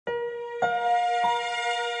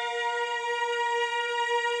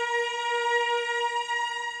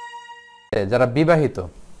যারা বিবাহিত,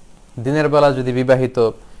 দিনের বেলা যদি বিবাহিত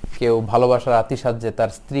কেউ ভালোবাসার আতিশায্যে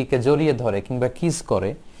তার স্ত্রীকে জড়িয়ে ধরে কিংবা কিস করে,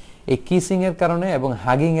 এই কিসিং এর কারণে এবং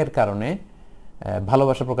হাগিং এর কারণে,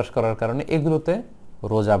 ভালোবাসা প্রকাশ করার কারণে এগুলোতে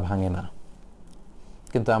রোজা ভাঙে না।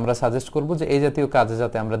 কিন্তু আমরা সাজেস্ট করব যে এই জাতীয় কাজে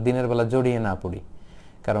যাতে আমরা দিনের বেলা জড়িয়ে না পড়ি।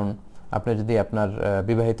 কারণ আপনি যদি আপনার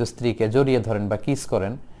বিবাহিত স্ত্রীকে জড়িয়ে ধরেন বা কিস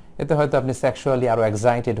করেন, এতে হয়তো আপনি সেক্সুয়ালি আরো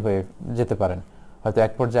এক্সাইটেড হয়ে যেতে পারেন। হয়তো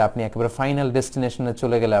এক পর্যায়ে আপনি একেবারে ফাইনাল ডেস্টিনেশনে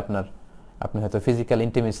চলে গেলে আপনি হয়তো ফিজিক্যাল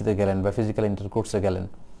ইন্টিমেসিতে গেলেন বা ফিজিক্যাল ইন্টারকোর্সে গেলেন,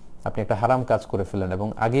 আপনি একটা হারাম কাজ করে ফেলেন। এবং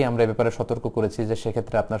আগেই আমরা এ ব্যাপারে সতর্ক করেছি যে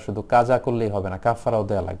সেক্ষেত্রে আপনার শুধু কাজা করলেই হবে না, কাফারাও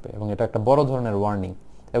দেওয়া লাগবে, এবং এটা একটা বড় ধরনের ওয়ার্নিং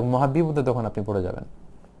এবং মহাবিপদে তখন আপনি পড়ে যাবেন।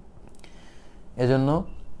 এজন্য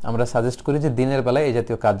আমরা সাজেস্ট করি যে দিনের বেলায় এই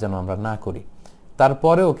জাতীয় কাজ যেন আমরা না করি।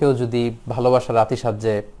 তারপরেও কেউ যদি ভালোবাসার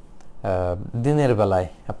আতিশায্যে দিনের বেলায়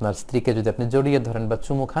আপনার স্ত্রীকে যদি আপনি জড়িয়ে ধরেন বা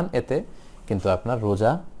চুমু খান, এতে কিন্তু আপনার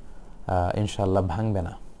রোজা ইনশাআল্লাহ ভাঙবে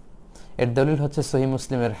না। এর দলিল হচ্ছে সহিহ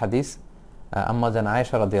মুসলিমের হাদিস, আম্মা জান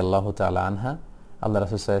আয়েশা রাদিয়াল্লাহু তাআলা আনহা, আল্লাহ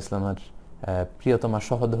রাসূল সাল্লাল্লাহু আলাইহি ওয়াসাল্লামের প্রিয়তমা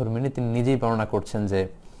সহধর্মিণী, তিনি নিজেই বর্ণনা করছেন যে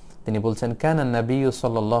তিনি বলছেন, কানা নাবিয়্যু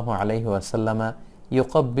সাল্লাল্লাহু আলাইহি ওয়াসাল্লাম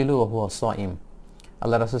ইউকাব্বিলু ওয়া হুয়া সাইম।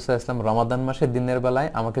 আল্লাহ রাসূল সাল্লাল্লাহু আলাইহি ওয়াসাল্লাম রমাদান মাসে দিনের বেলায়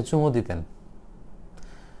আমাকে চুমু দিতেন,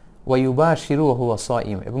 ওয়া ইউবাশিরু ওয়া হুয়া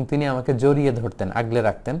সাইম, এবং তিনি আমাকে জড়িয়ে ধরতেন, আগলে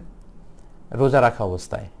রাখতেন রোজা রাখা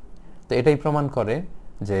অবস্থায়। তো এটাই প্রমাণ করে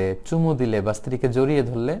যে চুমু দিলে বা স্ত্রীকে জড়িয়ে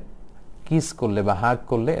ধরলে, কিস করলে বা হাগ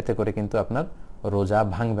করলে, এতে করে কিন্তু আপনার রোজা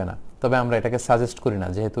ভাঙবে না। তবে আমরা এটাকে সাজেস্ট করি না,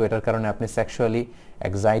 যেহেতু এটার কারণে আপনি সেক্সুয়ালি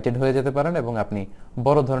এক্সাইটেড হয়ে যেতে পারেন এবং আপনি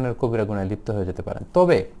বড় ধরনের কবিরা গুনাহে লিপ্ত হয়ে যেতে পারেন।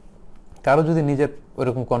 তবে কারো যদি নিজের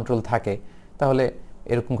ওইরকম কন্ট্রোল থাকে, তাহলে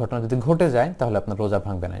এরকম ঘটনা যদি ঘটে যায়, তাহলে আপনার রোজা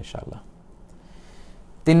ভাঙবে না ইনশাআল্লাহ।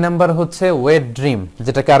 3 নাম্বার হচ্ছে ওয়েট ড্রিম,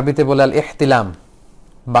 যেটাকে আরবিতে বলে আল ইহতিলাম,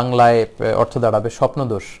 বাংলায় অর্থ দাঁড়াবে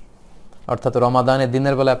স্বপ্নদোষ। অর্থাৎ রমাদানের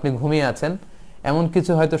দিনের বেলা আপনি ঘুমিয়ে আছেন, এমন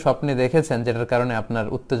কিছু হয়তো স্বপ্নে দেখেছেন যেটার কারণে আপনার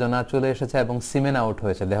উত্তেজনা চলে এসেছে এবং সিমেন আউট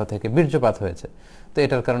হয়েছে, দেহ থেকে বীর্যপাত হয়েছে। তো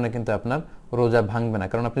এটার কারণে কিন্তু আপনার রোজা ভাঙবে না,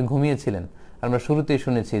 কারণ আপনি ঘুমিয়েছিলেন। আমরা শুরুতেই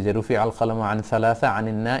শুনেছি যে রুফি আল কালামু আন সালাসা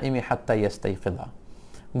আনিন নাইমি হাত্তা ইয়াস্তাইকিযা,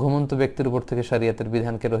 ঘুমন্ত ব্যক্তির উপর থেকে শরীয়তের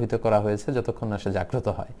বিধানকে রহিত করা হয়েছে যতক্ষণ না সে জাগ্রত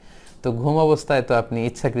হয়। তো ঘুম অবস্থায় তো আপনি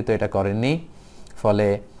ইচ্ছাকৃত এটা করেননি, ফলে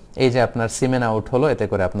এই যে আপনার সিমেন আউট হলো, এতে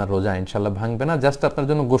করে আপনার রোজা ইনশাআল্লাহ ভাঙবে না। জাস্ট আপনার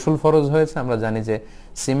জন্য গোসল ফরজ হয়েছে। আমরা জানি যে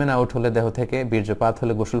সিমেন আউট হলে, দেহ থেকে বীর্যপাত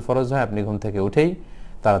হলে গোসল ফরজ হয়। আপনি ঘুম থেকে উঠেই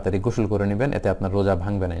তাড়াতাড়ি গোসল করে নেবেন, এতে আপনার রোজা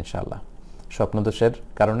ভাঙবে না ইনশাআল্লাহ। স্বপ্নদোষের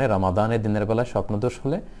কারণে রমাদানের দিনের বেলা স্বপ্নদোষ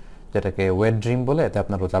হলে, যেটাকে ওয়েট ড্রিম বলে, এতে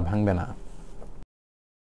আপনার রোজা ভাঙবে না।